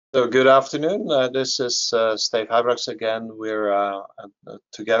So good afternoon. This is Steve Hybrux again. We're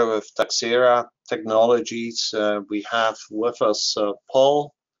together with Taxera Technologies. We have with us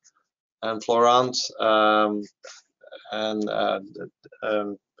Paul and Florent, and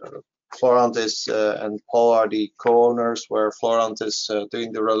Florent is and Paul are the co-owners, where Florent is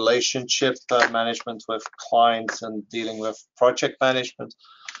doing the relationship management with clients and dealing with project management,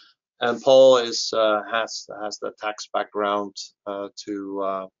 and Paul is has the tax background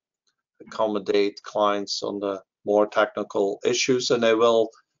to accommodate clients on the more technical issues, and they will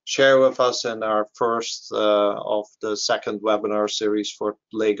share with us in our first of the second webinar series for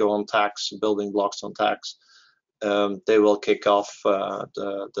Lego on tax, building blocks on tax. They will kick off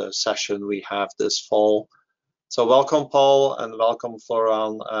the session we have this fall. So welcome, Paul, and welcome,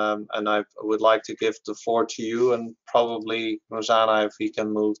 Florent, and I would like to give the floor to you, and probably Rosanna, if we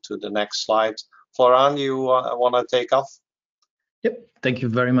can move to the next slide. Florent, you want to take off? Yep, thank you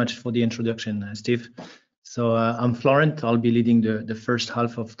very much for the introduction, Steve. So I'm Florent. I'll be leading the first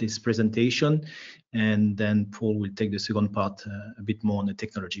half of this presentation, and then Paul will take the second part, a bit more on the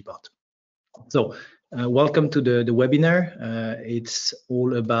technology part. So welcome to the webinar. It's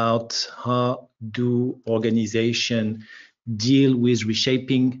all about how do organizations deal with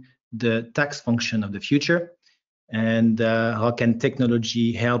reshaping the tax function of the future, and how can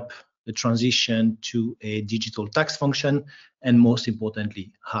technology help the transition to a digital tax function, and most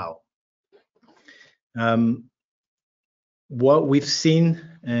importantly, how. What we've seen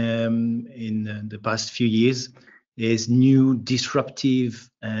in the past few years is new disruptive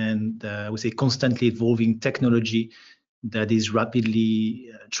and I would say constantly evolving technology that is rapidly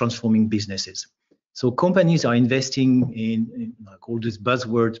transforming businesses. So companies are investing in like all these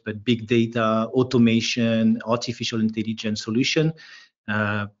buzzwords, but big data, automation, artificial intelligence solution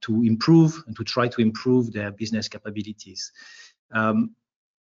to improve and to try to improve their business capabilities. I'm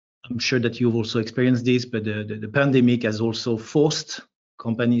sure that you've also experienced this, but the pandemic has also forced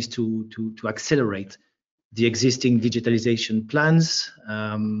companies to accelerate the existing digitalization plans,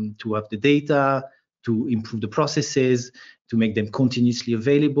 to have the data, to improve the processes, to make them continuously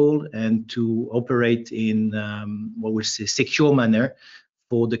available, and to operate in what we say secure manner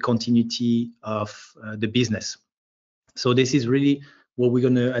for the continuity of the business. So this is really what we're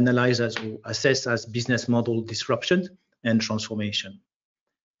going to analyze as or assess as business model disruption and transformation,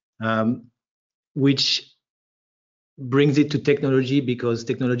 which brings it to technology, because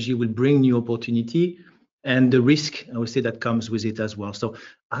technology will bring new opportunity and the risk, I would say, that comes with it as well. So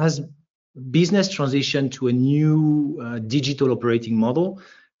as business transition to a new digital operating model,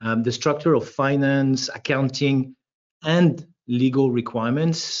 the structure of finance, accounting, and legal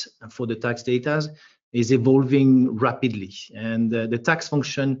requirements for the tax data is evolving rapidly, and the tax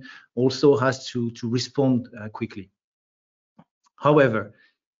function also has to respond quickly. However,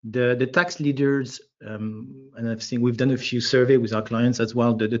 the tax leaders, and I've seen, we've done a few surveys with our clients as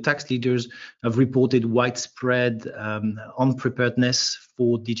well, the tax leaders have reported widespread unpreparedness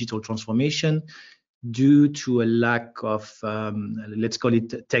for digital transformation due to a lack of, let's call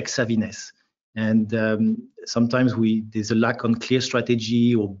it tech savviness. And sometimes there's a lack on clear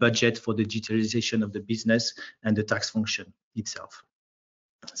strategy or budget for the digitalization of the business and the tax function itself.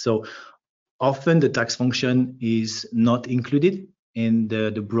 So often the tax function is not included in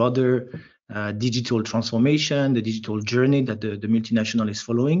the broader digital transformation, the digital journey that the multinational is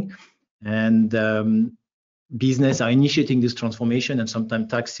following. And business are initiating this transformation, and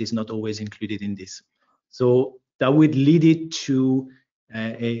sometimes tax is not always included in this. So that would lead it to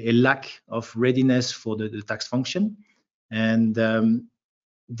a lack of readiness for the tax function. And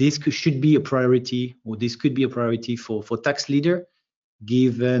this should be a priority, or this could be a priority for tax leader,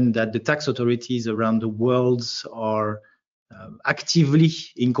 given that the tax authorities around the world are actively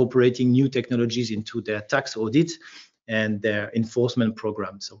incorporating new technologies into their tax audit and their enforcement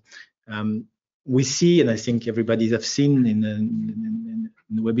program. So we see, and I think everybody has seen in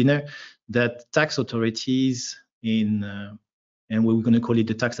the webinar, that tax authorities and we're going to call it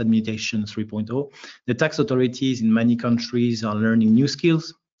the tax administration 3.0, the tax authorities in many countries are learning new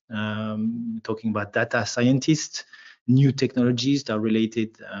skills, talking about data scientists, new technologies that are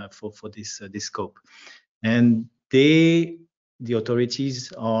related for this scope. And the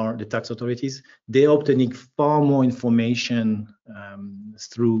tax authorities, they're obtaining far more information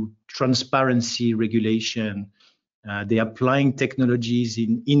through transparency regulation. They're applying technologies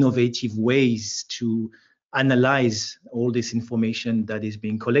in innovative ways to analyze all this information that is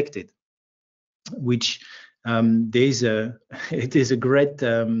being collected, which it is a great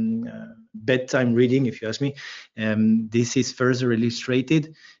bedtime reading, if you ask me. This is further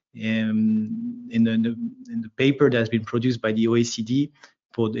illustrated in the paper that has been produced by the OECD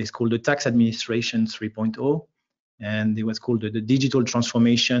it's called the Tax Administration 3.0, and it was called the digital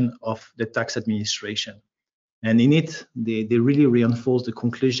transformation of the tax administration. And in it, they really reinforce the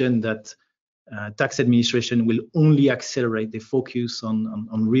conclusion that tax administration will only accelerate the focus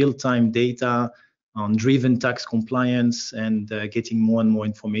on real-time data, on driven tax compliance, and getting more and more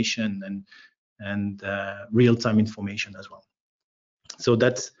information and real-time information as well. So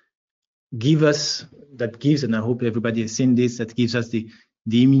that gives, and I hope everybody has seen this, that gives us the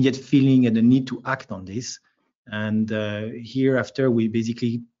immediate feeling and the need to act on this. And hereafter, we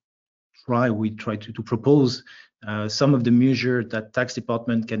basically try to propose some of the measures that tax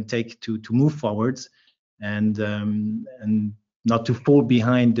department can take to move forwards and not to fall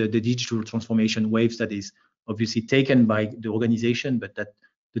behind the digital transformation waves that is obviously taken by the organization, but that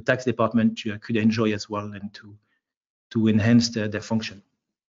the tax department could enjoy as well, and to enhance their function.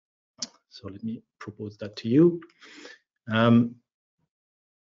 So let me propose that to you.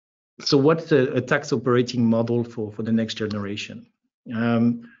 So what's a tax operating model for the next generation?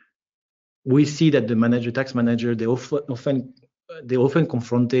 We see that the tax manager, they're often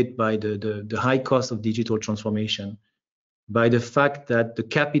confronted by the high cost of digital transformation, by the fact that the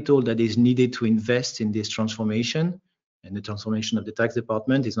capital that is needed to invest in this transformation and the transformation of the tax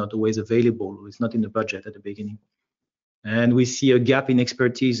department is not always available. It's not in the budget at the beginning. And we see a gap in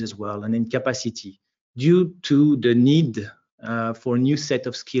expertise as well and in capacity due to the need for a new set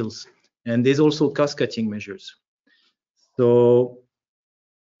of skills. And there's also cost-cutting measures. So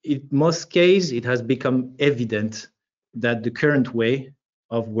in most cases, it has become evident that the current way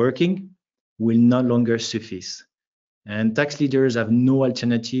of working will no longer suffice. And tax leaders have no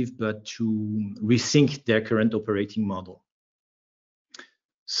alternative but to rethink their current operating model.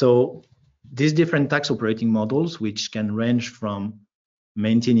 So these different tax operating models, which can range from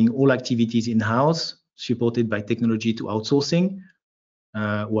maintaining all activities in-house, supported by technology, to outsourcing,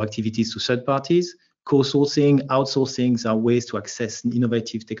 or activities to third parties, co-sourcing, outsourcing are ways to access an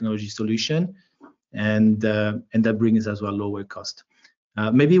innovative technology solution, and that brings as well lower cost.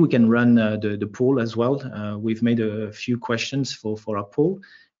 Maybe we can run the poll as well. We've made a few questions for our poll.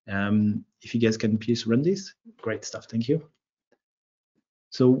 If you guys can please run this. Great stuff, thank you.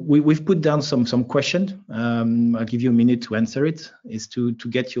 So we've put down some questions. I'll give you a minute to answer it. Is to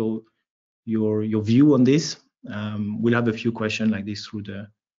get your view on this. We'll have a few questions like this through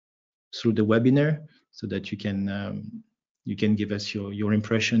the webinar, so that you can give us your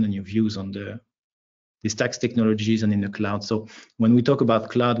impression and your views on these tax technologies and in the cloud. So when we talk about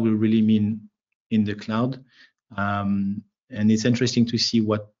cloud, we really mean in the cloud, and it's interesting to see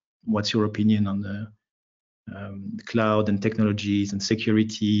what's your opinion on the cloud and technologies and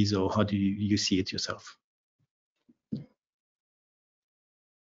securities, or how do you see it yourself?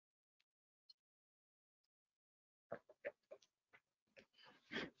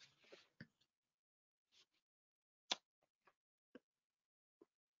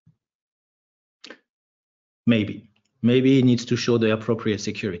 Maybe it needs to show the appropriate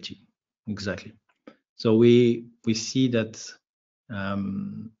security. Exactly. So we see that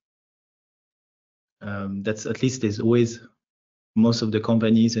that's, at least there's always, most of the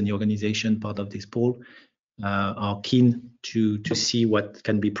companies and the organization part of this poll are keen to see what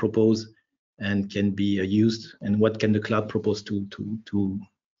can be proposed and can be used, and what can the cloud propose to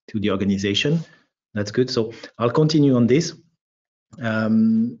the organization. That's good. So I'll continue on this.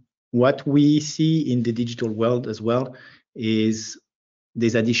 What we see in the digital world as well is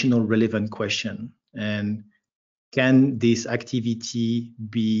this additional relevant question, and can this activity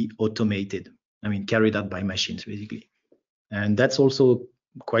be automated? I mean, carried out by machines, basically. And that's also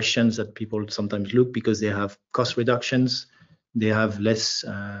questions that people sometimes look, because they have cost reductions, they have less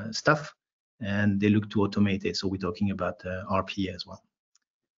staff, and they look to automate it. So we're talking about RPA as well.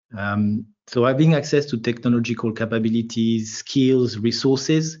 So having access to technological capabilities, skills,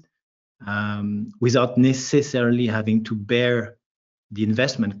 resources, without necessarily having to bear the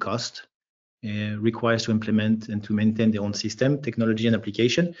investment cost requires to implement and to maintain their own system, technology and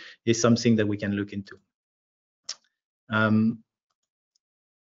application, is something that we can look into.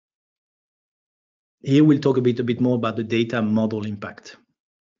 Here we'll talk a bit more about the data model impact.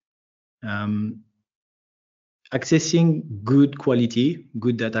 Accessing good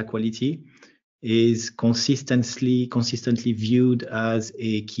data quality is consistently viewed as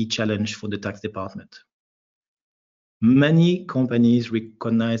a key challenge for the tax department. Many companies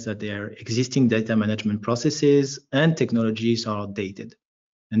recognize that their existing data management processes and technologies are outdated.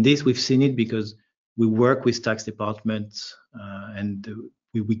 And this, we've seen it because we work with tax departments and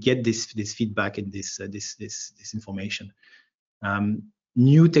we get this feedback and this information.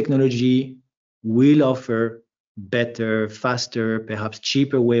 New technology will offer better, faster, perhaps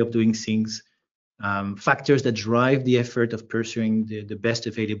cheaper way of doing things, factors that drive the effort of pursuing the best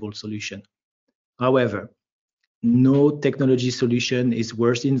available solution. However, no technology solution is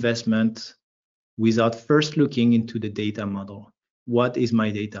worth investment without first looking into the data model. What is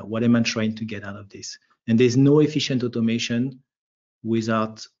my data? What am I trying to get out of this? And there's no efficient automation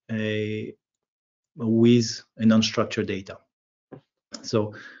without with an unstructured data.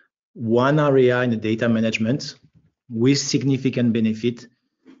 So one area in the data management with significant benefit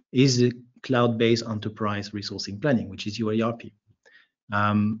is the cloud-based enterprise resourcing planning, which is your ERP.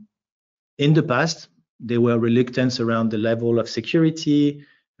 In the past, there were reluctance around the level of security,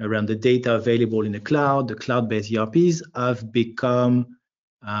 around the data available in the cloud. The cloud-based ERPs have become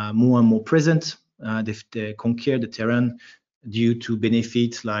more and more present. They conquer the terrain due to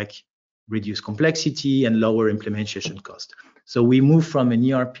benefits like reduced complexity and lower implementation cost. So we moved from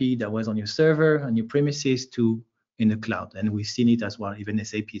an ERP that was on your server, on your premises, to in the cloud, and we've seen it as well. Even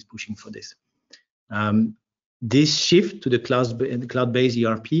SAP is pushing for this. This shift to the cloud-based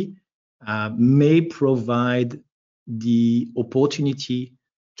ERP may provide the opportunity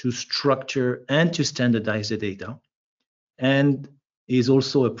to structure and to standardize the data, and is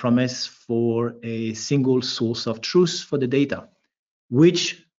also a promise for a single source of truth for the data,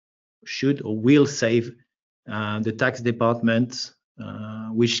 which should or will save the tax department,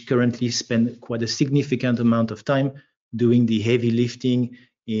 which currently spend quite a significant amount of time doing the heavy lifting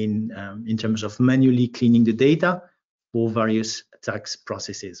in terms of manually cleaning the data for various tax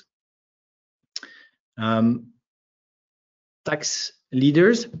processes. Tax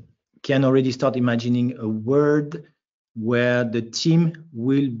leaders can already start imagining a world where the team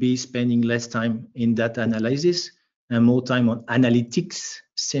will be spending less time in data analysis and more time on analytics,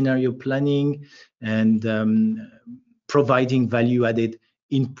 scenario planning, and providing value-added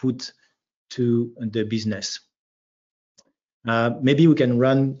input to the business. Maybe we can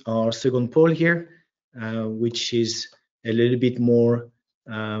run our second poll here, which is a little bit more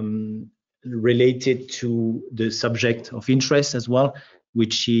related to the subject of interest as well,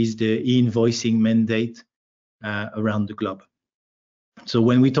 which is the e-invoicing mandate around the globe. So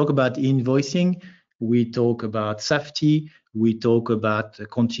when we talk about e-invoicing, we talk about SAF-T, we talk about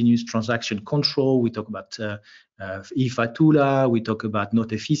continuous transaction control, we talk about e-Fatura, we talk about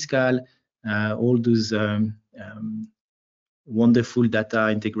note fiscal, all those wonderful data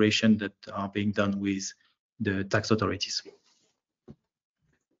integration that are being done with the tax authorities.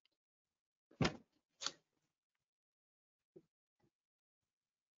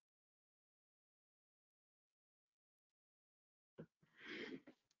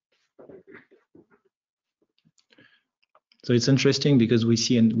 So it's interesting because we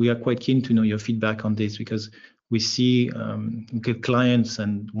see, and we are quite keen to know your feedback on this, because we see clients,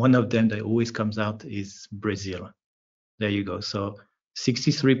 and one of them that always comes out is Brazil. There you go. So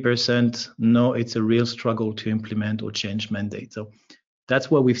 63% no, it's a real struggle to implement or change mandate. So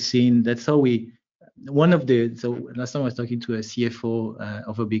that's what we've seen. That's how we, so last time I was talking to a CFO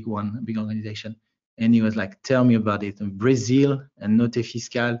of a big organization, and he was like, tell me about it. In Brazil and note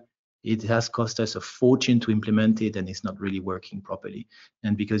fiscal, it has cost us a fortune to implement it, and it's not really working properly.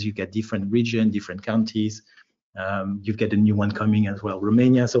 And because you get different regions, different counties, you've got a new one coming as well,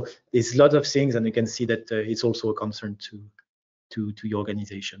 Romania. So it's a lot of things, and you can see that it's also a concern to your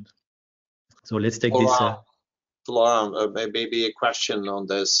organization. So let's take this. Laurent, maybe a question on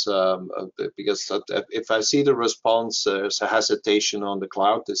this, because if I see the response, there's a hesitation on the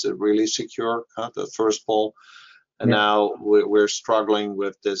cloud. Is it really secure? The first poll. And now we're struggling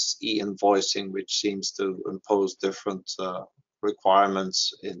with this e-invoicing, which seems to impose different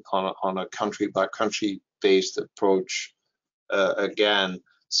requirements on a country-by-country based approach again.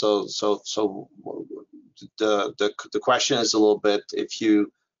 So the question is a little bit, if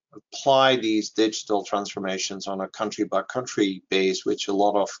you apply these digital transformations on a country-by-country base, which a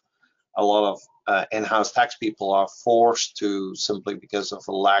lot of in-house tax people are forced to simply because of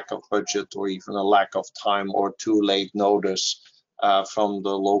a lack of budget or even a lack of time or too late notice from the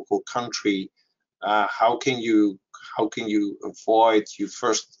local country, how can you avoid, you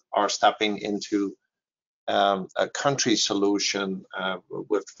first are stepping into a country solution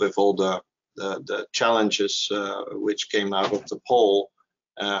with all the challenges which came out of the poll.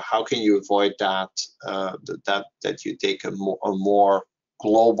 How can you avoid that you take a more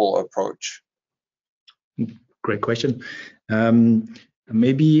global approach? Great question.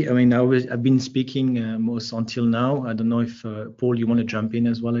 Maybe, I mean, I've been speaking most until now. I don't know if Paul, you want to jump in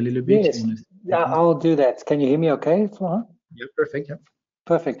as well a little bit? Yes, yeah, I'll do that. Can you hear me okay, Florent? Yeah, perfect. Yeah.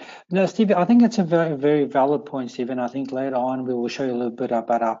 Perfect. No, Steve, I think it's a very, very valid point, Stephen. I think later on we will show you a little bit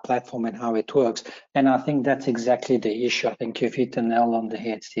about our platform and how it works. And I think that's exactly the issue. I think you've hit the nail on the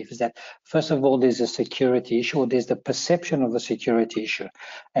head, Steve, is that first of all, there's a security issue, or there's the perception of a security issue.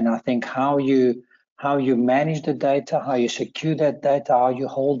 And I think how you manage the data, how you secure that data, how you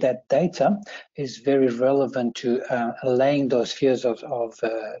hold that data is very relevant to allaying those fears of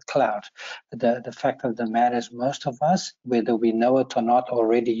cloud. The fact of the matter is most of us, whether we know it or not,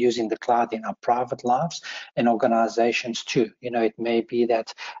 already using the cloud in our private lives and organizations too. You know, it may be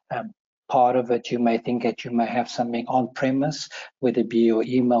that part of it, you may think that you may have something on premise, whether it be your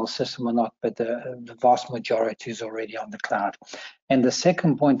email system or not, but the vast majority is already on the cloud. And the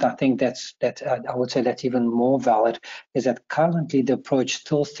second point, I think I would say that's even more valid, is that currently the approach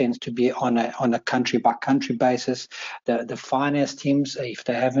still tends to be on a country by country basis. The finance teams, if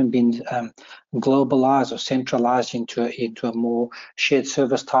they haven't been globalized or centralized into a more shared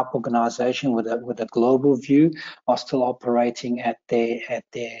service type organization with a global view, are still operating at the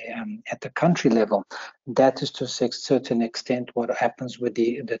country level. That is to a certain extent what happens with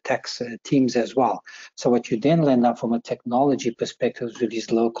the tax teams as well. So what you then land up from a technology perspective with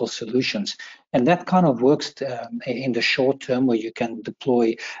these local solutions. And that kind of works in the short term, where you can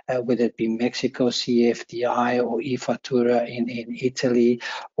deploy, whether it be Mexico CFDI or e-Fattura in Italy,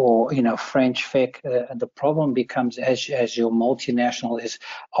 or French FEC. The problem becomes as your multinational is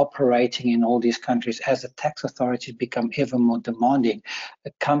operating in all these countries, as the tax authorities become ever more demanding,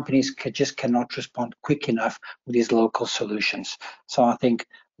 the companies just cannot respond quick enough with these local solutions. So I think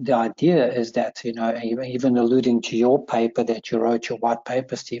the idea is that, even alluding to your paper that you wrote, your white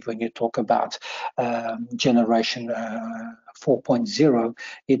paper, Steve, when you talk about generation 4.0,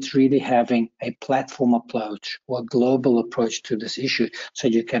 it's really having a platform approach or a global approach to this issue, so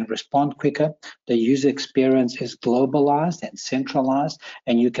you can respond quicker. The user experience is globalized and centralized,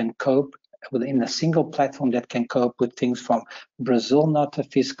 and you can cope within a single platform that can cope with things from Brazil Nota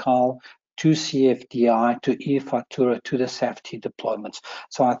Fiscal to CFDI, to e-Fattura, to the SAF-T deployments.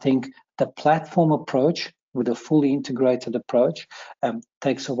 So I think the platform approach with a fully integrated approach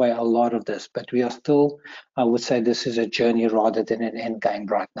takes away a lot of this. But we are still, I would say this is a journey rather than an end game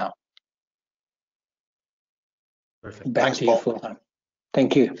right now. Perfect. Back Thanks, to you, Paul. Florian.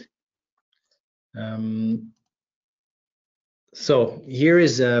 Thank you. So here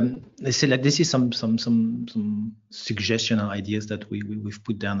is let's say like this is some suggestion or ideas that we've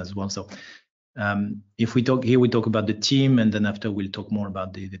put down as well. So if we talk here, we talk about the team, and then after we'll talk more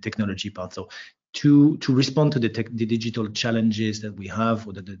about the technology part. So to respond to the digital challenges that we have,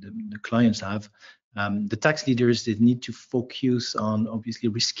 or that the clients have, the tax leaders, they need to focus on obviously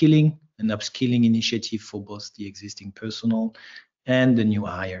reskilling and upskilling initiative for both the existing personnel and the new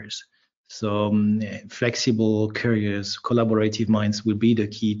hires. So flexible careers, collaborative minds will be the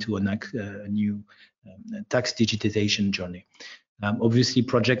key to a new tax digitization journey. Obviously,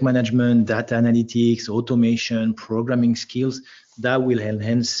 project management, data analytics, automation, programming skills, that will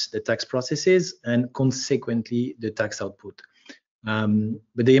enhance the tax processes and consequently the tax output.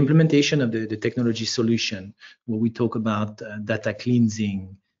 But the implementation of the technology solution, where we talk about data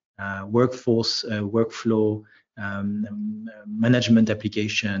cleansing, workforce workflow, management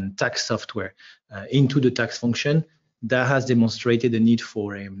application, tax software into the tax function, that has demonstrated the need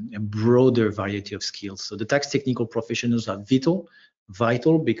for a broader variety of skills. So the tax technical professionals are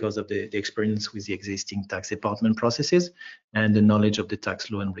vital because of the experience with the existing tax department processes and the knowledge of the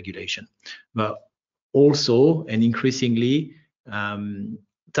tax law and regulation. But also, and increasingly,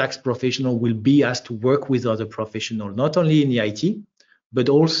 tax professional will be asked to work with other professionals, not only in the IT, but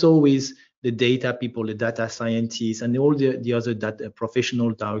also with the data people, the data scientists, and all the other data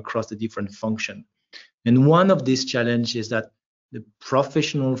professionals that are across the different functions. And one of these challenges is that the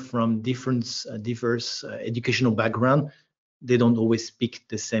professional from diverse educational background, they don't always speak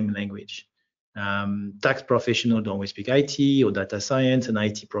the same language. Tax professionals don't always speak IT or data science, and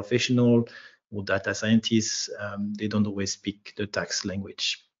IT professional or data scientists, they don't always speak the tax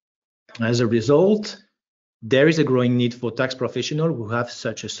language. As a result, there is a growing need for tax professionals who have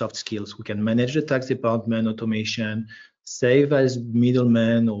such a soft skills, who can manage the tax department, automation, serve as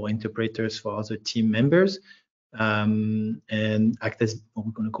middlemen or interpreters for other team members, and act as what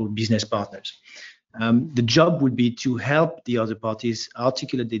we're going to call business partners. The job would be to help the other parties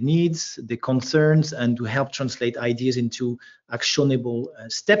articulate their needs, their concerns, and to help translate ideas into actionable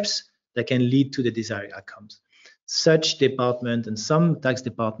steps that can lead to the desired outcomes. Such department and some tax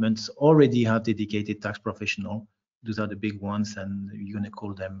departments already have dedicated tax professional. Those are the big ones, and you're going to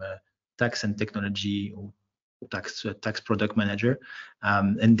call them tax and technology or tax product manager,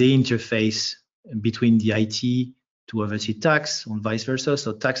 and they interface between the IT to oversee tax and vice versa,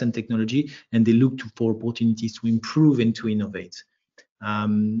 so tax and technology, and they look for opportunities to improve and to innovate.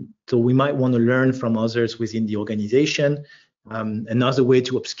 So we might want to learn from others within the organization. Another way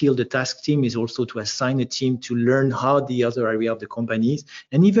to upskill the task team is also to assign a team to learn how the other area of the companies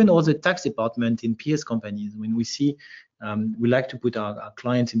and even other tax department in PS companies. When we see, we like to put our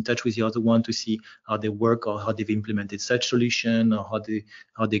clients in touch with the other one to see how they work or how they've implemented such solution or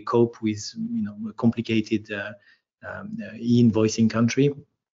how they cope with a complicated e-invoicing country.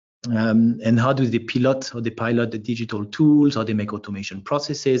 And how do they pilot the digital tools, how they make automation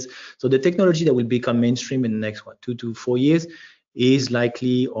processes. So the technology that will become mainstream in the next 2 to 4 years is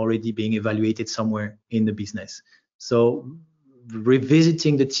likely already being evaluated somewhere in the business. So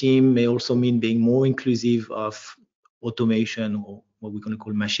revisiting the team may also mean being more inclusive of automation, or what we're going to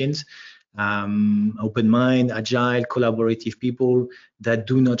call machines, open mind, agile, collaborative people that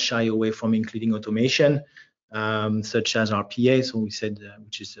do not shy away from including automation. Such as RPA, so we said,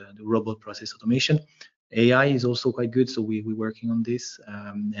 which is the robot process automation. AI is also quite good, so we're working on this,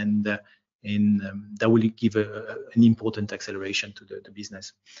 and that will give an important acceleration to the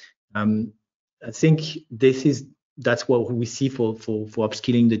business. I think that's what we see for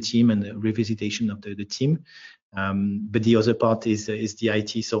upskilling the team and the revisitation of the team. But the other part is the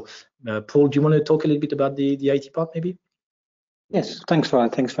IT. So, Paul, do you want to talk a little bit about the IT part, maybe? Yes, thanks for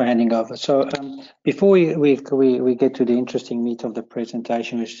handing over. So before we get to the interesting meat of the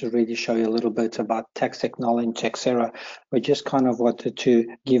presentation, which is to really show you a little bit about tax technology and Taxera, we just kind of wanted to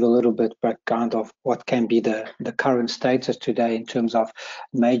give a little bit background of what can be the current status today in terms of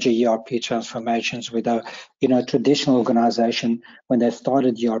major ERP transformations. With a traditional organization, when they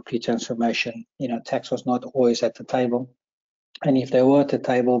started ERP transformation, tax was not always at the table, and if they were at the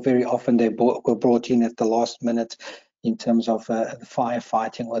table, very often they were brought in at the last minute. In terms of the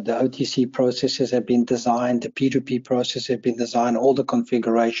firefighting, where the OTC processes have been designed, the P2P process have been designed, all the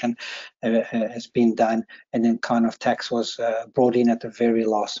configuration has been done, and then kind of tax was brought in at the very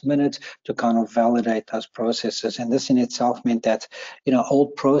last minute to kind of validate those processes. And this in itself meant that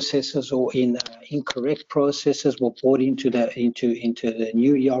old processes or incorrect processes were brought into the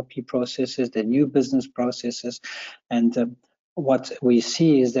new ERP processes, the new business processes, and what we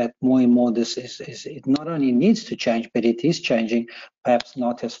see is that more and more this it not only needs to change, but it is changing, perhaps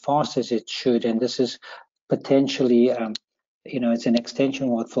not as fast as it should. And this is potentially, it's an extension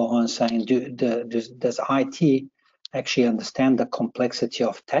of what Florent is saying. Does IT actually understand the complexity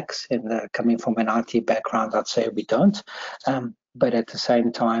of tax? And coming from an IT background, I'd say we don't. But at the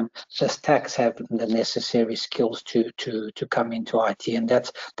same time, does tax have the necessary skills to come into IT? And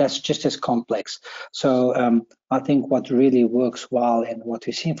that's just as complex. So I think what really works well, and what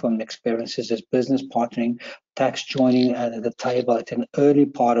we've seen from experiences, is business partnering, tax joining the table at an early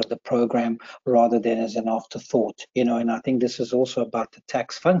part of the program rather than as an afterthought. And I think this is also about the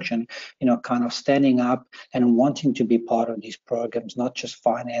tax function, kind of standing up and wanting to be part of these programs, not just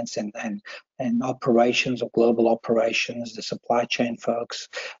finance and operations or global operations, the supply chain folks,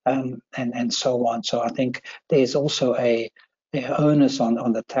 and so on. So I think there's also a onus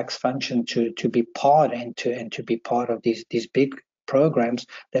on the tax function to be part and to be part of these big programs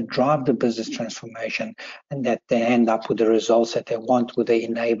that drive the business transformation, and that they end up with the results that they want with the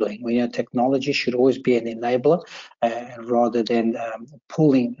enabling. Technology should always be an enabler rather than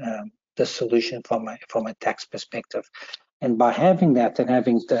pulling the solution from a tax perspective. And by having that, and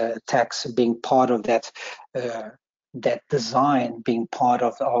having the tax being part of that design, being part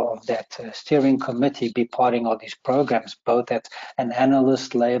of that steering committee, be part of these programs, both at an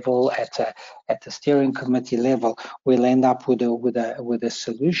analyst level, at the steering committee level, we'll end up with a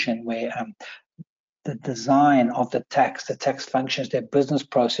solution where the design of the tax functions, their business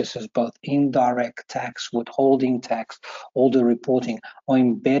processes, both indirect tax, withholding tax, all the reporting, are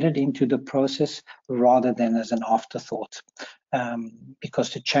embedded into the process rather than as an afterthought.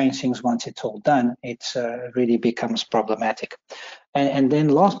 Because to change things once it's all done, it's really becomes problematic. And then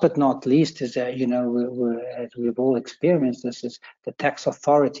last but not least is that, as we've all experienced this, is the tax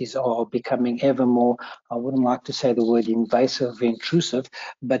authorities are becoming ever more, I wouldn't like to say the word invasive, intrusive,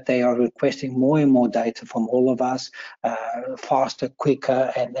 but they are requesting more and more data from all of us, faster,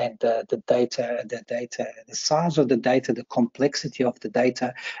 quicker, and the data, the size of the data, the complexity of the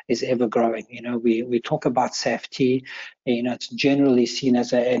data is ever growing. We talk about SAF-T, it's generally seen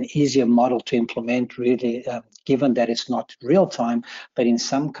as an easier model to implement, really, given that it's not real time. time. But in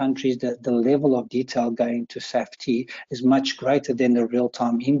some countries, the level of detail going to SAF-T is much greater than the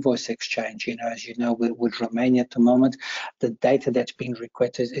real-time invoice exchange. As you know, with Romania at the moment, the data that's been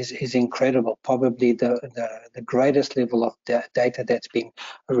requested is incredible. Probably the greatest level of data that's been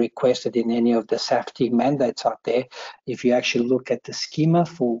requested in any of the SAF-T mandates out there. If you actually look at the schema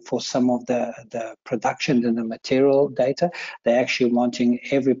for some of the production and the material data, they're actually wanting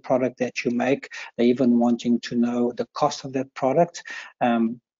every product that you make. They're even wanting to know the cost of that product.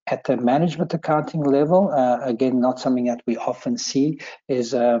 At the management accounting level, again, not something that we often see,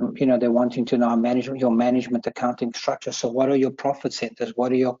 is they're wanting to know your management accounting structure. So what are your profit centers?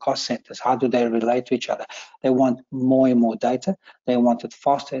 What are your cost centers? How do they relate to each other? They want more and more data. They want it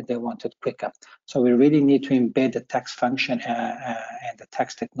faster. They want it quicker. So we really need to embed the tax function and the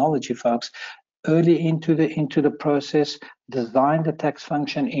tax technology folks early into the process, design the tax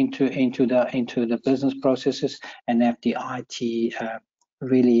function into the business processes, and have the IT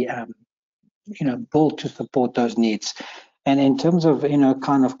really built to support those needs. And in terms of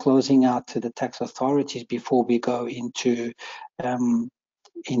kind of closing out to the tax authorities before we go into the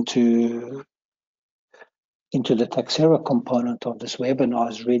Taxera component of this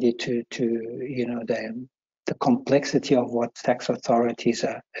webinar, is really to the complexity of what tax authorities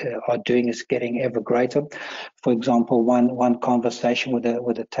are doing is getting ever greater. For example, one conversation with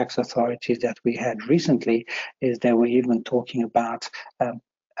the tax authorities that we had recently is they were even talking about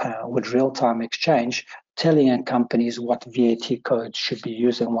with real-time exchange, telling companies what VAT codes should be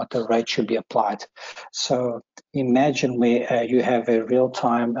used and what the rate should be applied. So imagine where you have a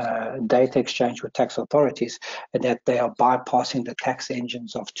real-time data exchange with tax authorities, and that they are bypassing the tax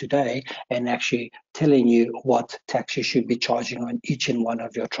engines of today and actually telling you what tax you should be charging on each and one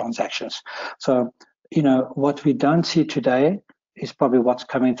of your transactions. So, what we don't see today is probably what's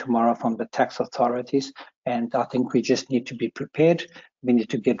coming tomorrow from the tax authorities. And I think we just need to be prepared. We need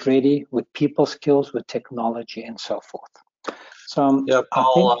to get ready with people skills, with technology, and so forth. So yeah,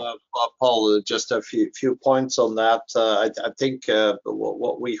 Paul, just a few points on that. I think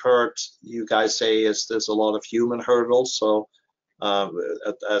what we heard you guys say is there's a lot of human hurdles. So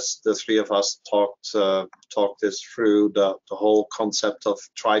as the three of us talked this through, the whole concept of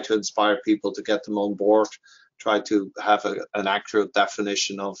try to inspire people to get them on board, try to have an accurate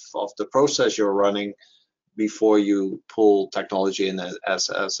definition of the process you're running before you pull technology in as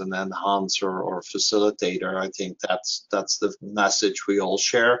an enhancer or facilitator. I think that's the message we all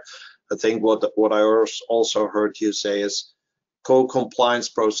share. I think what I also heard you say is co-compliance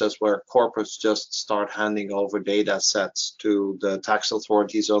process where corporates just start handing over data sets to the tax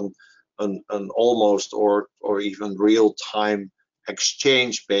authorities on an almost or even real-time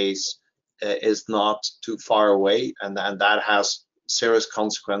exchange base is not too far away, and that has serious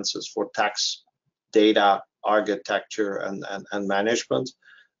consequences for tax data architecture and management.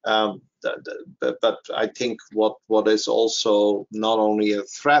 But I think what is also not only a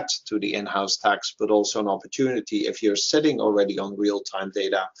threat to the in-house tax, but also an opportunity. If you're sitting already on real-time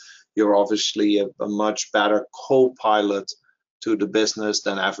data, you're obviously a much better co-pilot to the business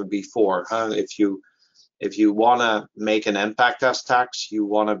than ever before. If you want to make an impact as tax, you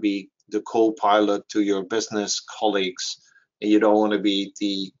want to be the co-pilot to your business colleagues. You don't want to be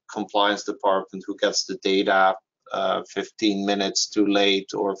the compliance department who gets the data 15 minutes too late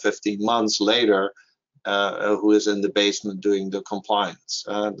or 15 months later, who is in the basement doing the compliance.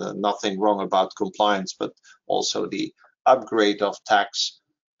 Nothing wrong about compliance, but also the upgrade of tax.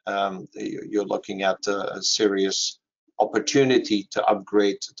 You're looking at a serious opportunity to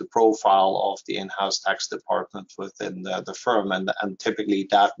upgrade the profile of the in-house tax department within the firm, and typically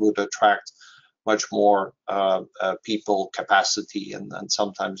that would attract much more people capacity and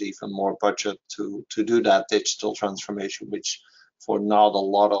sometimes even more budget to do that digital transformation, which for not a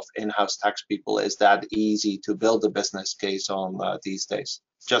lot of in-house tax people is that easy to build a business case on these days.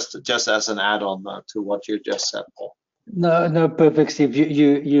 Just as an add-on to what you just said, Paul. No, perfect, Steve.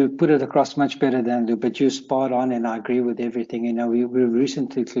 You put it across much better than Lou, but you spot on, and I agree with everything. We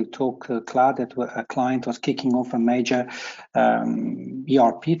recently talked cloud that a client was kicking off a major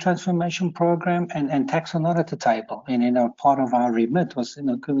ERP transformation program, and tax are not at the table. And part of our remit was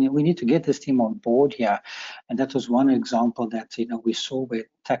we need to get this team on board here, and that was one example that we saw where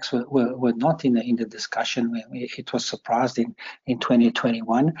tax were not in the discussion. It was surprised in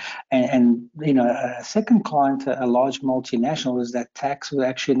 2021, and a second client, a large multinational, is that tax was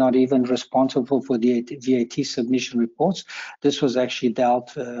actually not even responsible for the VAT submission reports. This was actually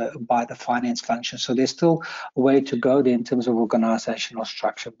dealt by the finance function. So there's still a way to go there in terms of organizational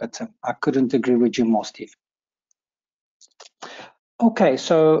structure, but I couldn't agree with you more, Steve. Okay,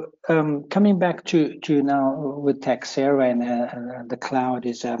 so coming back to now with Taxera and the cloud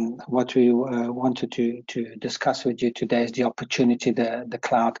is what we wanted to discuss with you today is the opportunity the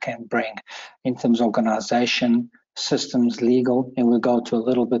cloud can bring in terms of organization, systems, legal, and we'll go to a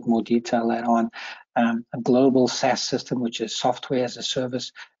little bit more detail later on. A global SaaS system, which is software as a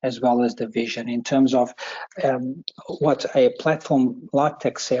service, as well as the vision. In terms of what a platform like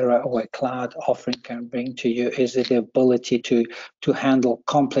Taxera or a cloud offering can bring to you is the ability to handle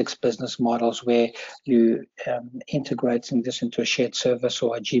complex business models where you integrating this into a shared service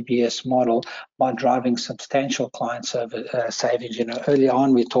or a GBS model by driving substantial client savings. You know, early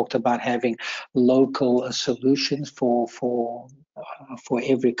on we talked about having local solutions for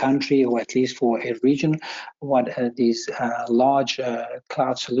every country or at least for a region. What these large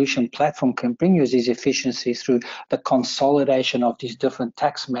cloud solution platform can bring you is these efficiencies through the consolidation of these different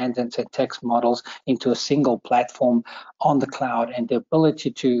tax mandates and tax models into a single platform on the cloud, and the ability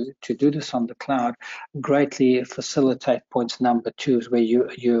to do this on the cloud greatly facilitate points number 2 is where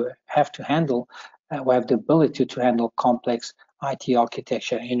you have to handle we have the ability to handle complex IT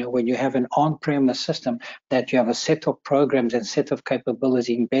architecture. You know, when you have an on-premise system that you have a set of programs and set of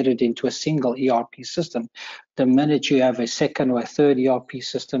capability embedded into a single ERP system, the minute you have a second or a third ERP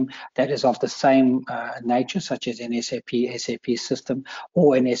system that is of the same nature, such as an SAP system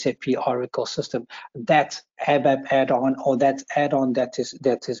or an SAP Oracle system, that ABAP add-on or that add-on that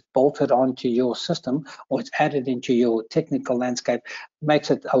is bolted onto your system or it's added into your technical landscape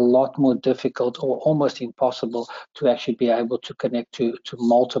makes it a lot more difficult or almost impossible to actually be able to connect to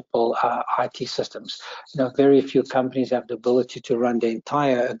multiple IT systems. You know, very few companies have the ability to run the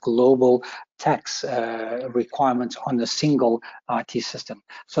entire global tax requirements on a single IT system.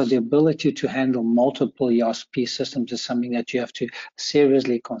 So the ability to handle multiple ERP systems is something that you have to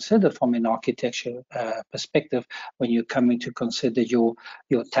seriously consider from an architecture perspective when you're coming to consider your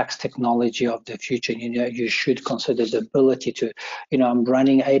tax technology of the future. You know, you should consider the ability to, you know, I'm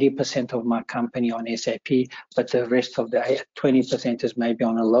running 80% of my company on SAP, but the rest of the 20% is maybe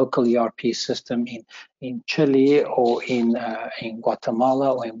on a local ERP system in Chile or in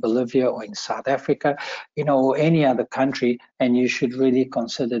Guatemala or in Bolivia or in South Africa, you know, or any other country, and you should really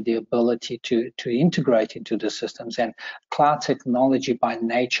consider the ability to integrate into the systems. And cloud technology by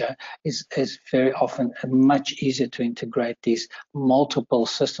nature is very often much easier to integrate these multiple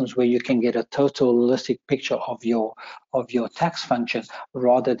systems where you can get a total holistic picture of your tax function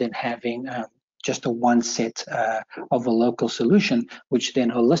rather than having just a one set of a local solution, which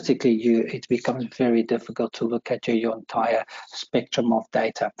then holistically it becomes very difficult to look at your entire spectrum of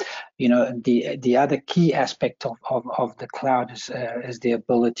data. You know, the other key aspect of the cloud is the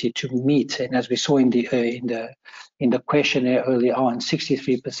ability to meet, and as we saw in the questionnaire earlier on,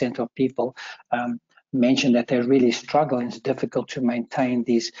 63% of people mentioned that they really struggle and it's difficult to maintain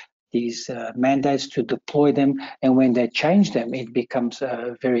these mandates, to deploy them, and when they change them, it becomes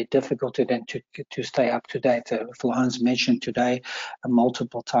very difficult to then to stay up to date. Florence mentioned today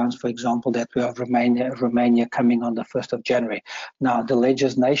multiple times, for example, that we have Romania coming on the 1st of January. Now, the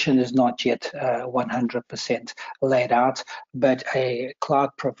legislation is not yet 100% laid out, but a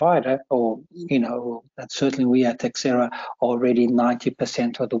cloud provider, or, you know, certainly we at Taxera already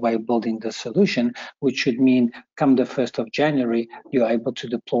 90% of the way building the solution, which should mean come the 1st of January, you're able to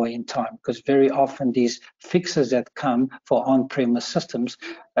deploy in time, because very often these fixes that come for on-premise systems,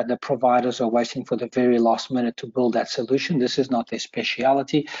 the providers are waiting for the very last minute to build that solution. This is not their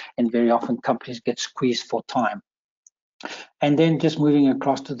speciality, and very often companies get squeezed for time. And then just moving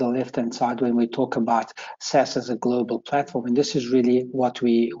across to the left-hand side, when we talk about SaaS as a global platform, and this is really what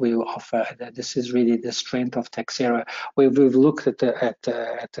we offer. This is really the strength of Taxera. We've looked at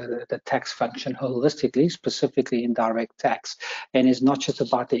the tax function holistically, specifically indirect tax, and it's not just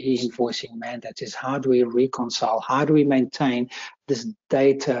about the e-invoicing mandate. It's how do we reconcile? How do we maintain this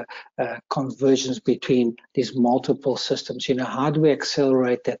data convergence between these multiple systems? You know, how do we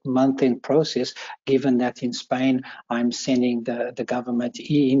accelerate that month-end process, given that in Spain, I'm sending the government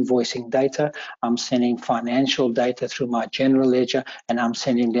e-invoicing data, I'm sending financial data through my general ledger, and I'm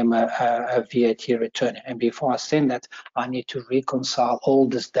sending them a VAT return. And before I send that, I need to reconcile all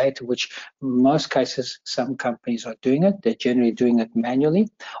this data, which in most cases, some companies are doing it. They're generally doing it manually,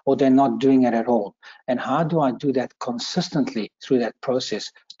 or they're not doing it at all. And how do I do that consistently through that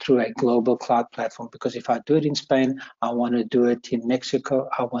process, through a global cloud platform? Because if I do it in Spain, I want to do it in Mexico,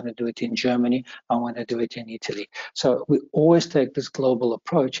 I want to do it in Germany, I want to do it in Italy. So we always take this global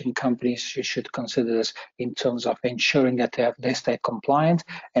approach, and companies should consider this in terms of ensuring that they stay compliant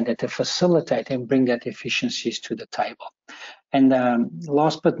and that they facilitate and bring that efficiencies to the table. And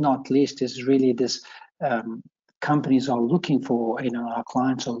last but not least is really this companies are looking for, our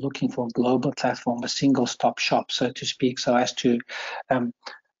clients are looking for a global platform, a single stop shop, so to speak, so as to,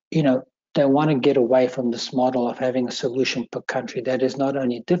 they want to get away from this model of having a solution per country. That is not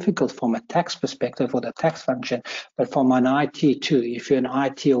only difficult from a tax perspective or the tax function, but from an IT too. If you're an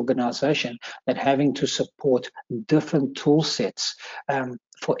IT organization, that having to support different tool sets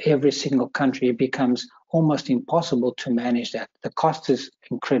for every single country, it becomes almost impossible to manage that. The cost is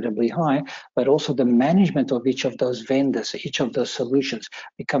incredibly high, but also the management of each of those vendors, each of those solutions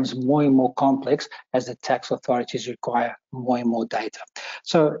becomes more and more complex as the tax authorities require more and more data.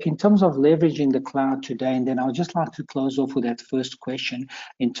 So in terms of leveraging the cloud today, and then I'll just like to close off with that first question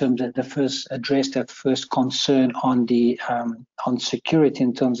in terms of that first concern on the on security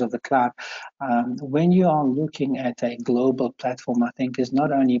in terms of the cloud. When you are looking at a global platform, I think it's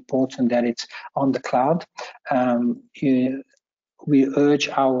not only important that it's on the cloud. We urge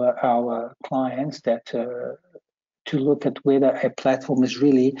our clients that to look at whether a platform is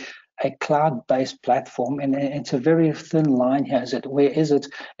really a cloud-based platform, and it's a very thin line here. Where is it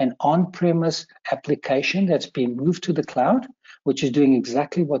an on-premise application that's been moved to the cloud, which is doing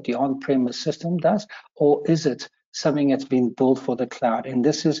exactly what the on-premise system does, or is it something that's been built for the cloud? And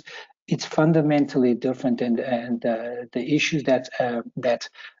it's fundamentally different, and the issues that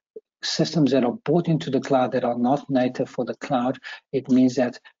systems that are brought into the cloud that are not native for the cloud, it means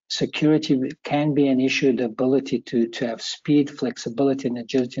that security can be an issue. The ability to have speed, flexibility, and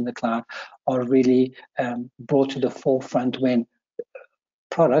agility in the cloud are really brought to the forefront when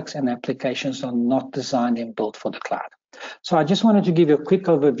products and applications are not designed and built for the cloud. So I just wanted to give you a quick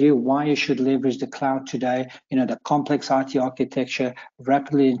overview why you should leverage the cloud today, the complex IT architecture,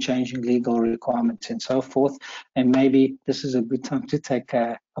 rapidly changing legal requirements, and so forth. And maybe this is a good time to take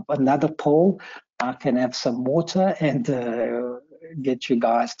another poll. I can have some water and get you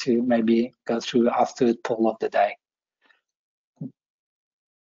guys to maybe go through our third poll of the day.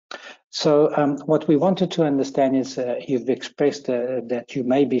 So what we wanted to understand is you've expressed that you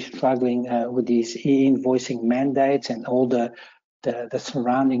may be struggling with these e-invoicing mandates and all the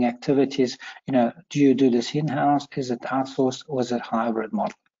surrounding activities. Do you do this in-house? Is it outsourced, or is it hybrid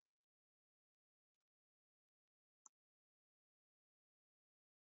model?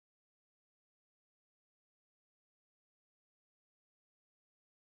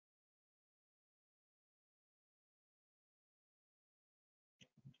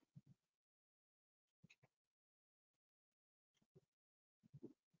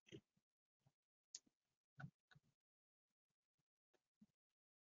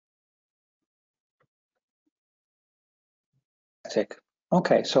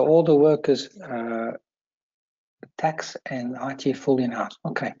 Okay, so all the work is tax and IT full in-house.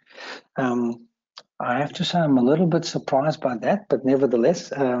 Okay. I have to say I'm a little bit surprised by that, but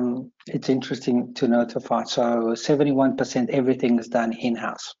nevertheless, it's interesting to notify. So 71% everything is done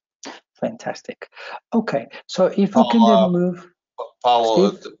in-house. Fantastic. Okay, so if we can then move.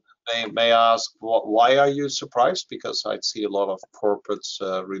 Paul, may I ask, why are you surprised? Because I see a lot of corporates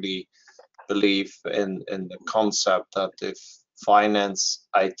really believe in the concept that if finance,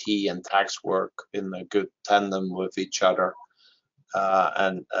 IT, and tax work in a good tandem with each other,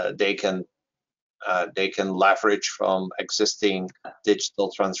 and they can leverage from existing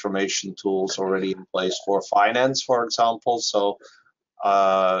digital transformation tools already in place for finance, for example. So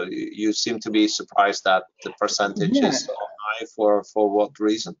you seem to be surprised that the percentage is so high. For what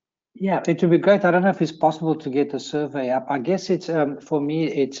reason? Yeah, it would be great. I don't know if it's possible to get the survey up. I guess it's for me,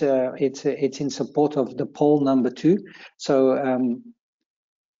 it's in support of the poll number 2. So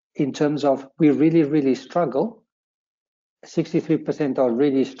in terms of we really struggle, 63% are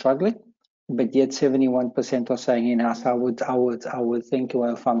really struggling, but yet 71% are saying in-house. I would think,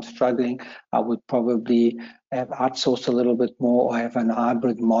 well, if I'm struggling, I would probably have outsourced a little bit more or have an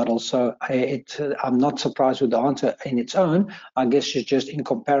hybrid model. So I'm not surprised with the answer in its own. I guess it's just in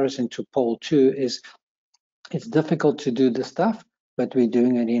comparison to poll 2 is it's difficult to do the stuff, but we're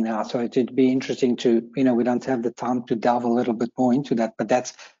doing it in-house. So it'd be interesting to, we don't have the time to delve a little bit more into that, but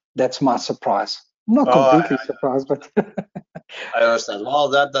that's my surprise. I'm not completely surprised, but I understand. Well,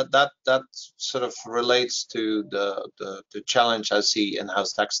 that sort of relates to the challenge I see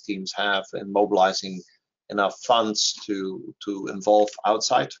in-house tax teams have in mobilizing enough funds to involve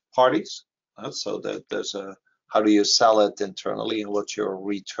outside parties. So that there's how do you sell it internally, and what's your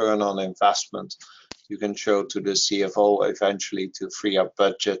return on investment you can show to the CFO eventually to free up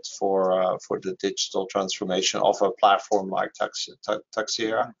budget for the digital transformation of a platform like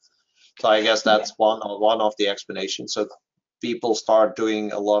Taxera. So I guess that's one of the explanations. So people start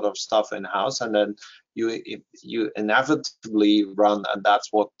doing a lot of stuff in-house, and then you inevitably run, and that's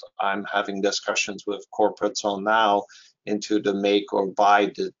what I'm having discussions with corporates on now, into the make or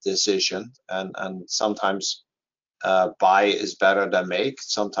buy decision, and sometimes buy is better than make,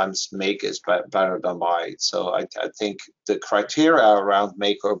 sometimes make is better than buy. So I think the criteria around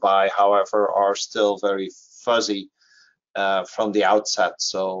make or buy, however, are still very fuzzy from the outset.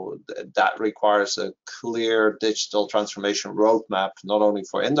 So that requires a clear digital transformation roadmap, not only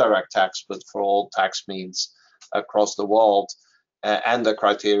for indirect tax, but for all tax means across the world, and the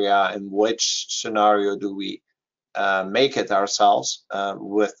criteria in which scenario do we make it ourselves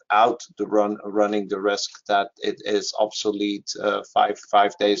without running the risk that it is obsolete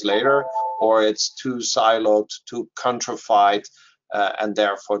five days later, or it's too siloed, too countrified, and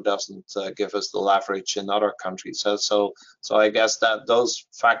therefore doesn't give us the leverage in other countries. So I guess that those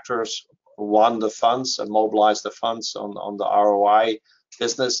factors, one, the funds, and mobilize the funds on the ROI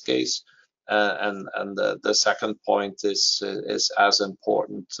business case, and the second point is as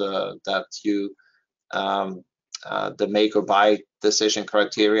important, that you the make or buy decision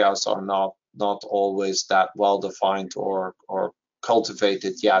criteria are not always that well defined or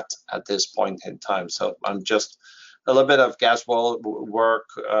cultivated yet at this point in time. So I'm just a little bit of guesswork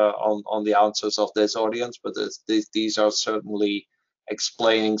on the answers of this audience, but these are certainly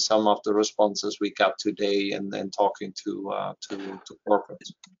explaining some of the responses we got today and talking to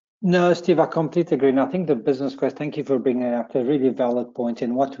corporates. No, Steve, I completely agree. And I think the business case, thank you for bringing up a really valid point.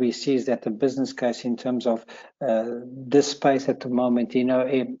 And what we see is that the business case in terms of this space at the moment, you know,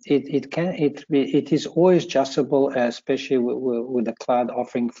 it is always adjustable, especially with the cloud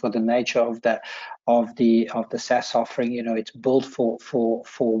offering, for the nature of the SaaS offering. You know, it's built for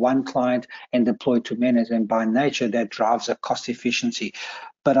one client and deployed to many, and by nature that drives a cost efficiency.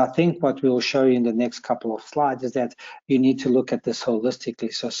 But I think what we'll show you in the next couple of slides is that you need to look at this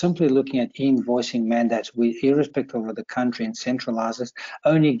holistically. So simply looking at e-invoicing mandates, irrespective of the country and centralizers,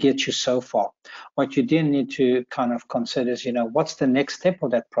 only get you so far. What you then need to kind of consider is, you know, what's the next step of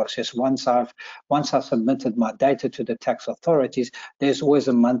that process? Once I've submitted my data to the tax authorities, there's always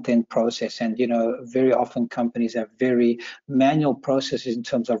a month-end process. And, you know, very often companies have very manual processes in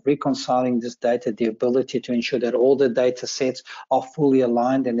terms of reconciling this data, the ability to ensure that all the data sets are fully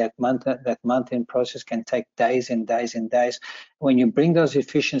aligned, and that month-end process can take days and days and days. When you bring those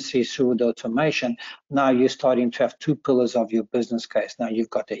efficiencies through the automation, now you're starting to have two pillars of your business case. Now you've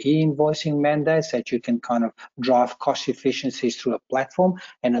got the e-invoicing mandates that you can kind of drive cost efficiencies through a platform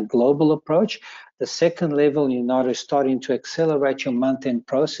and a global approach. The second level, you're now starting to accelerate your month-end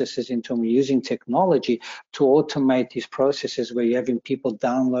processes into using technology to automate these processes, where you're having people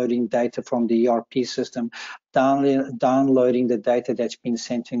downloading data from the ERP system, downloading the data that's been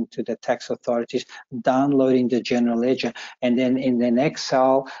sent into the tax authorities, downloading the general ledger, and then in an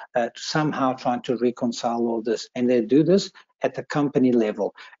Excel somehow trying to reconcile all this. And they do this at the company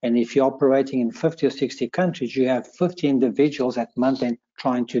level. And if you're operating in 50 or 60 countries, you have 50 individuals at month end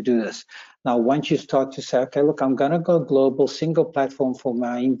trying to do this. Now, once you start to say, okay, look, I'm going to go global, single platform for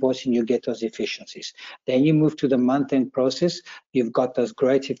my invoicing, you get those efficiencies. Then you move to the month-end process. You've got those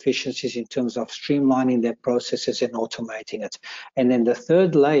great efficiencies in terms of streamlining their processes and automating it. And then the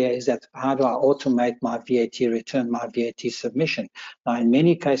third layer is that, how do I automate my VAT return, my VAT submission? Now, in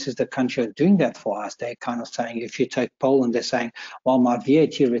many cases, the country are doing that for us. They're kind of saying, if you take Poland, they're saying, well, my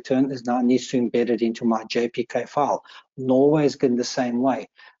VAT return is now needs to embed it into my JPK file. Norway is going the same way.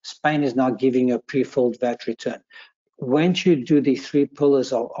 Spain is now giving you a pre-filled VAT return. Once you do the three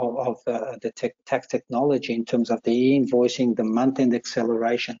pillars of the tax technology in terms of the e-invoicing, the month-end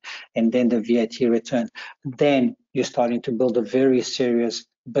acceleration, and then the VAT return, then you're starting to build a very serious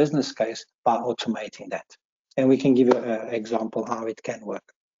business case by automating that. And we can give you an example how it can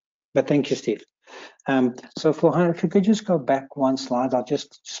work. But thank you, Steve. So Florian, if you could just go back one slide, I'll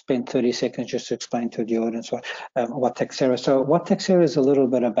just spend 30 seconds just to explain to the audience what Taxera. So what Taxera is a little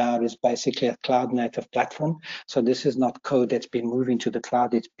bit about is basically a cloud native platform. So this is not code that's been moving to the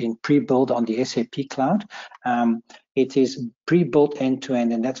cloud. It's been pre-built on the SAP cloud. It is pre-built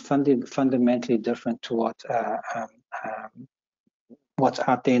end-to-end, and that's fundamentally different to what's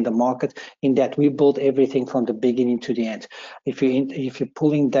out there in the market, in that we build everything from the beginning to the end. If you're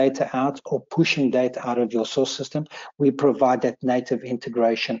pulling data out or pushing data out of your source system, we provide that native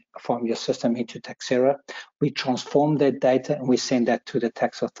integration from your system into Taxera. We transform that data and we send that to the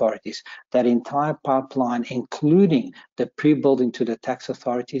tax authorities. That entire pipeline, including the pre-building to the tax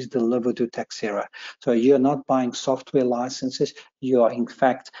authorities, delivered to Taxera. So you're not buying software licenses, you are in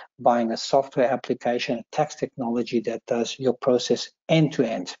fact buying a software application, a tax technology that does your process end to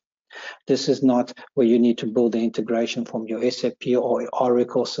end. This is not where you need to build the integration from your SAP or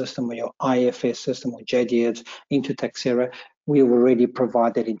Oracle system or your IFS system or JDS into Taxera. We already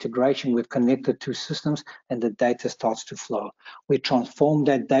provide that integration. We've connected two systems and the data starts to flow. We transform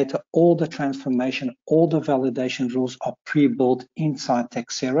that data, all the transformation, all the validation rules are pre-built inside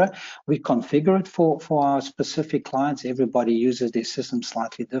Taxera. We configure it for our specific clients. Everybody uses their system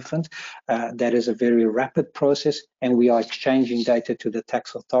slightly different. That is a very rapid process, and we are exchanging data to the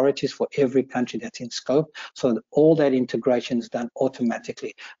tax authorities for every country that's in scope. So all that integration is done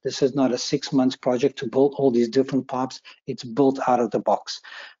automatically. This is not a 6-month project to build all these different parts. It's built out of the box.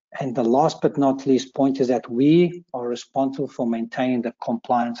 And the last but not least point is that we are responsible for maintaining the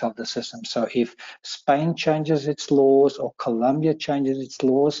compliance of the system. So if Spain changes its laws or Colombia changes its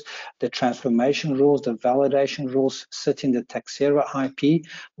laws, the transformation rules, the validation rules sit in the Taxera IP.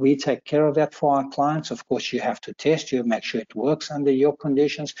 We take care of that for our clients. Of course, you have to test, you make sure it works under your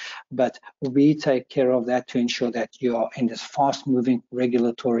conditions, but we take care of that to ensure that you are in this fast-moving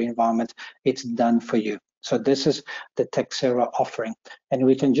regulatory environment. It's done for you. So this is the Taxera offering. And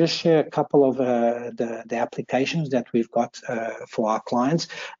we can just share a couple of the applications that we've got for our clients.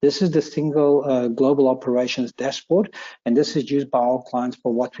 This is the single global operations dashboard, and this is used by our clients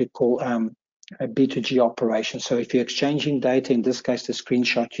for what we call a B2G operation. So if you're exchanging data, in this case, the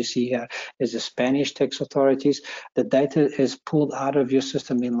screenshot you see here is the Spanish tax authorities. The data is pulled out of your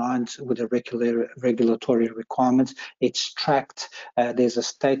system in line with the regulatory requirements. It's tracked. There's a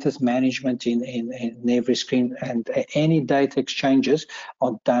status management in every screen, and any data exchanges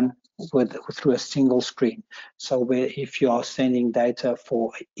are done through a single screen. So where if you are sending data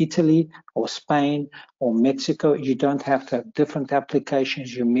for Italy or Spain or Mexico, you don't have to have different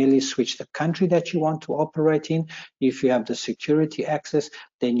applications. You merely switch the country that you want to operate in. If you have the security access,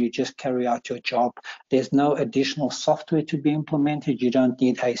 then you just carry out your job. There's no additional software to be implemented. You don't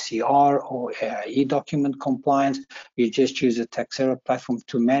need ACR or e-document compliance. You just use a Taxera platform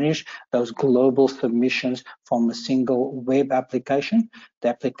to manage those global submissions from a single web application. The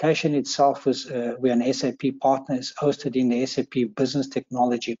application itself is, we're an SAP partner, is hosted in the SAP Business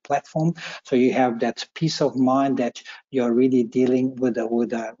Technology platform. So you have that peace of mind that you're really dealing with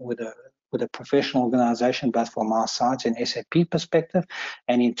a professional organization, but from our side, an SAP perspective.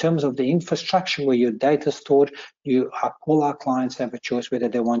 And in terms of the infrastructure where your data is stored, all our clients have a choice whether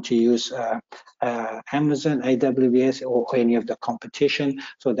they want to use Amazon, AWS, or any of the competition.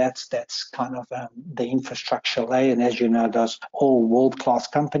 So that's kind of the infrastructure layer. And as you know, those all world-class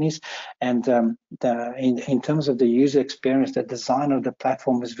companies. And in terms of the user experience, the design of the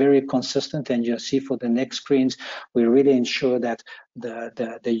platform is very consistent. And you'll see for the next screens, we really ensure that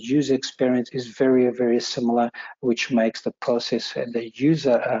the user experience is very, very similar, which makes the process and the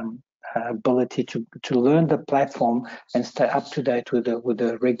user ability to learn the platform and stay up to date with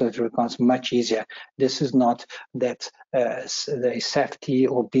the regulatory requirements much easier. This is not that the SAF-T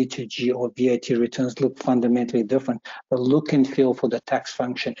or B2G or VAT returns look fundamentally different. The look and feel for the tax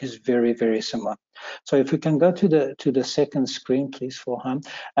function is very, very similar. So if we can go to the second screen, please, Farhan.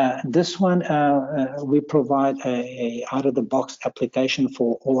 This one, we provide a out-of-the-box application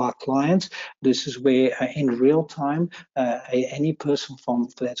for all our clients. This is where in real time, any person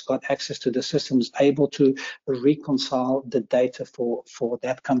that's got access to the system is able to reconcile the data for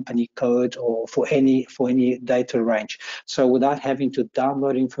that company code or for any data range. So without having to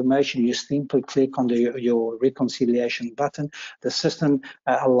download information, you simply click on your reconciliation button. The system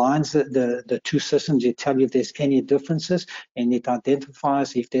aligns the two systems. It tells you if there's any differences, and it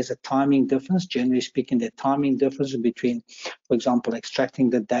identifies if there's a timing difference. Generally speaking, the timing difference between, for example, extracting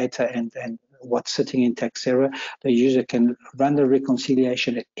the data and what's sitting in Taxera. The user can run the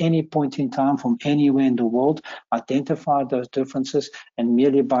reconciliation at any point in time from anywhere in the world, identify those differences, and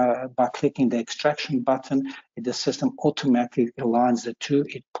merely by clicking the extraction button, the system automatically aligns the two.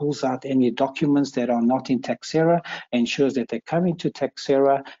 It pulls out any documents that are not in Taxera, ensures that they come into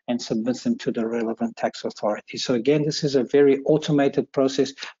Taxera, and submits them to the relevant tax authority. So again, this is a very automated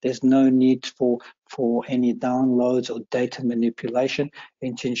process. There's no need for any downloads or data manipulation.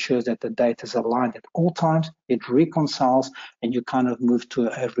 It ensures that the data is aligned at all times. It reconciles, and you kind of move to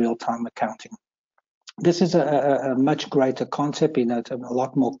a real-time accounting. This is a much greater concept, a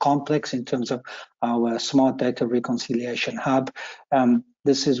lot more complex in terms of our smart data reconciliation hub.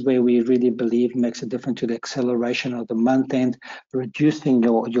 This is where we really believe makes a difference to the acceleration of the month end, reducing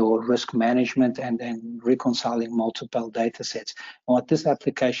your risk management and reconciling multiple data sets. And what this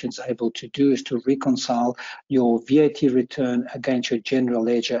application is able to do is to reconcile your VAT return against your general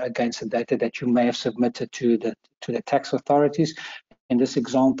ledger, against the data that you may have submitted to the tax authorities. In this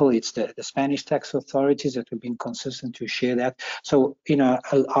example, it's the Spanish tax authorities that have been consistent to share that. So, I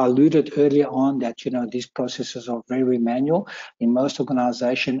alluded earlier on that, these processes are very manual. In most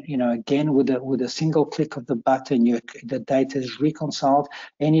organizations, again, with a single click of the button, the data is reconciled.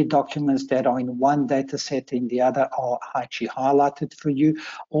 Any documents that are in one data set in the other are actually highlighted for you,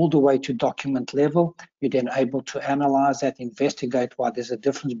 all the way to document level. You're then able to analyze that, investigate why there's a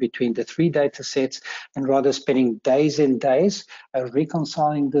difference between the three data sets, and rather spending days and days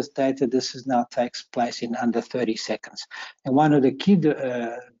reconciling this data, this now takes place in under 30 seconds. And one of the key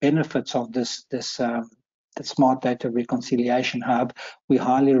benefits of the Smart Data Reconciliation Hub, we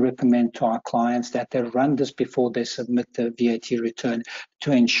highly recommend to our clients that they run this before they submit the VAT return,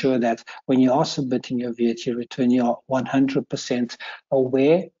 to ensure that when you are submitting your VAT return, you are 100%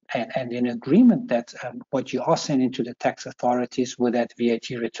 aware and in agreement that what you are sending to the tax authorities with that VAT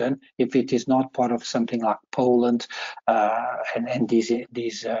return, if it is not part of something like Poland and these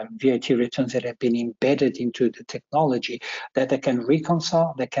VAT returns that have been embedded into the technology, that they can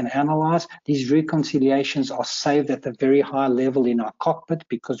reconcile, they can analyze. These reconciliations are saved at a very high level in our cockpit,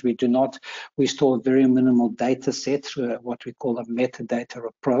 because we store very minimal data sets, what we call a metadata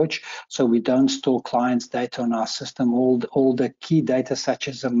approach. So we don't store clients' data on our system. All the key data, such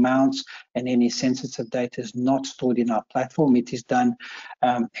as amounts and any sensitive data, is not stored in our platform. It is done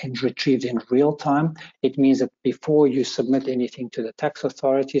and retrieved in real time. It means that before you submit anything to the tax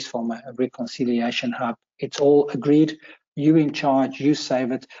authorities from a reconciliation hub, it's all agreed. You in charge, you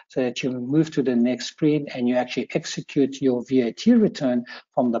save it, so that you move to the next screen and you actually execute your VAT return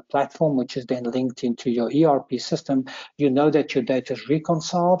from the platform, which is then linked into your ERP system. You know that your data is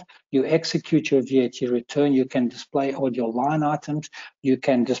reconciled. You execute your VAT return. You can display all your line items. You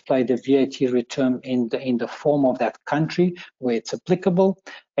can display the VAT return in the form of that country where it's applicable.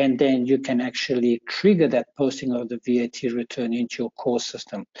 And then you can actually trigger that posting of the VAT return into your core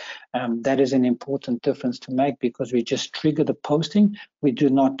system. That is an important difference to make, because we just trigger the posting. We do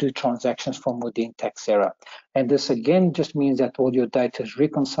not do transactions from within Taxera. And this again just means that all your data is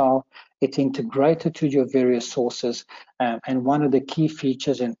reconciled. It's integrated to your various sources. And one of the key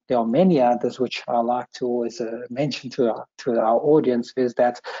features, and there are many others which I like to always mention to our audience, is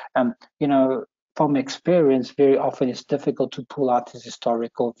that from experience, very often it's difficult to pull out these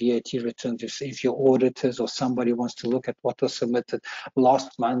historical VAT returns. If your auditors or somebody wants to look at what was submitted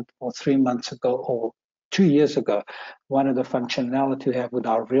last month or 3 months ago or 2 years ago, one of the functionality we have with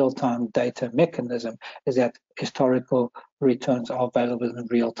our real-time data mechanism is that historical returns are available in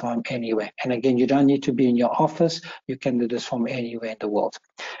real time anywhere. And again, you don't need to be in your office. You can do this from anywhere in the world.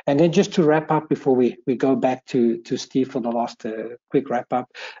 And then just to wrap up before we go back to Steve for the last quick wrap up,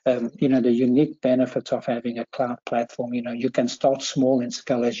 the unique benefits of having a cloud platform, you can start small and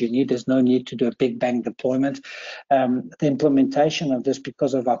scale as you need. There's no need to do a big bang deployment. The implementation of this,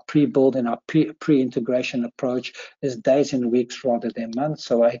 because of our pre-build and our pre-integration approach, is days and weeks rather than months.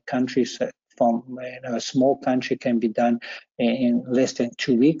 So a country from a small country can be done in less than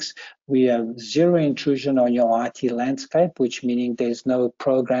 2 weeks. We have zero intrusion on your IT landscape, which meaning there's no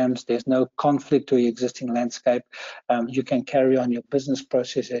programs, there's no conflict to your existing landscape. You can carry on your business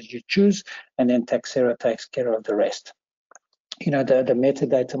process as you choose, and then Taxera takes care of the rest. The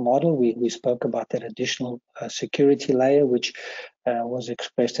metadata model, we spoke about that additional security layer, which was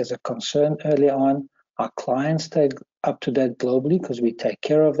expressed as a concern early on. Our clients stay up to date globally because we take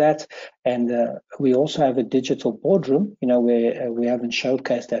care of that. And we also have a digital boardroom, where we haven't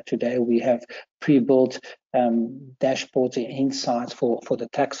showcased that today. We have pre-built dashboards and insights for the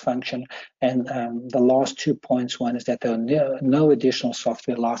tax function. And the last 2 points, one is that there are no additional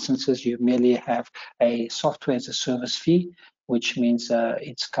software licenses. You merely have a software as a service fee, which means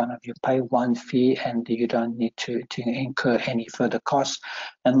it's kind of you pay one fee and you don't need to incur any further costs.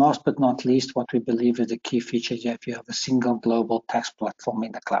 And last but not least, what we believe is the key feature is if you have a single global tax platform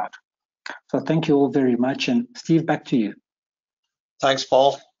in the cloud. So thank you all very much. And Steve, back to you. Thanks,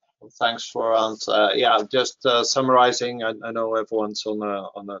 Paul. Thanks for just summarizing. I know everyone's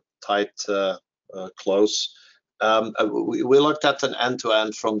on a tight close. We looked at an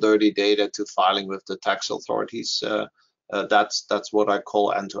end-to-end from dirty data to filing with the tax authorities. That's what I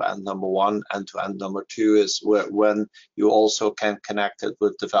call end-to-end number one. End-to-end number two is when you also can connect it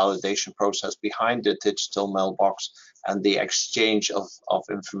with the validation process behind the digital mailbox and the exchange of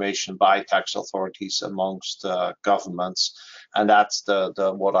information by tax authorities amongst governments. And that's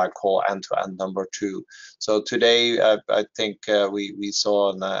the what I call end-to-end number two. So today, I think we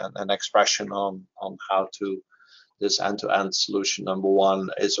saw an expression on how to this end-to-end solution number one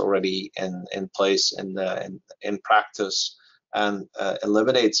is already in place in practice, and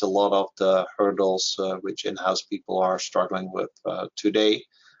eliminates a lot of the hurdles which in-house people are struggling with today.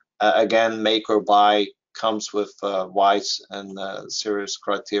 Again, make or buy comes with wise and serious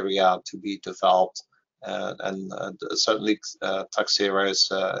criteria to be developed, and certainly Taxera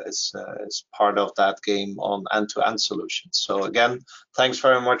is part of that game on end-to-end solutions. So again, thanks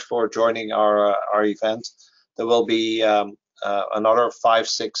very much for joining our event. There will be another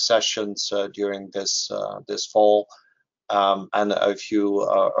 5-6 sessions during this fall, and a few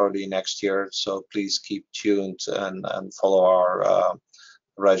early next year. So please keep tuned and follow our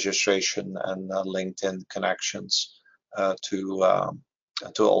registration and LinkedIn connections to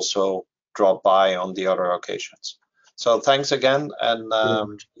also drop by on the other occasions. So thanks again,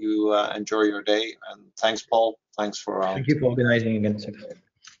 and you enjoy your day. And thanks, Paul. Thanks for Thank you for organizing again.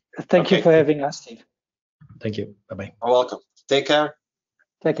 Thank you for having us, Steve. Thank you. Bye-bye. You're welcome. Take care.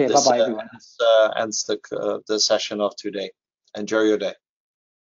 Take care. Bye-bye, everyone. Ends the session of today. Enjoy your day.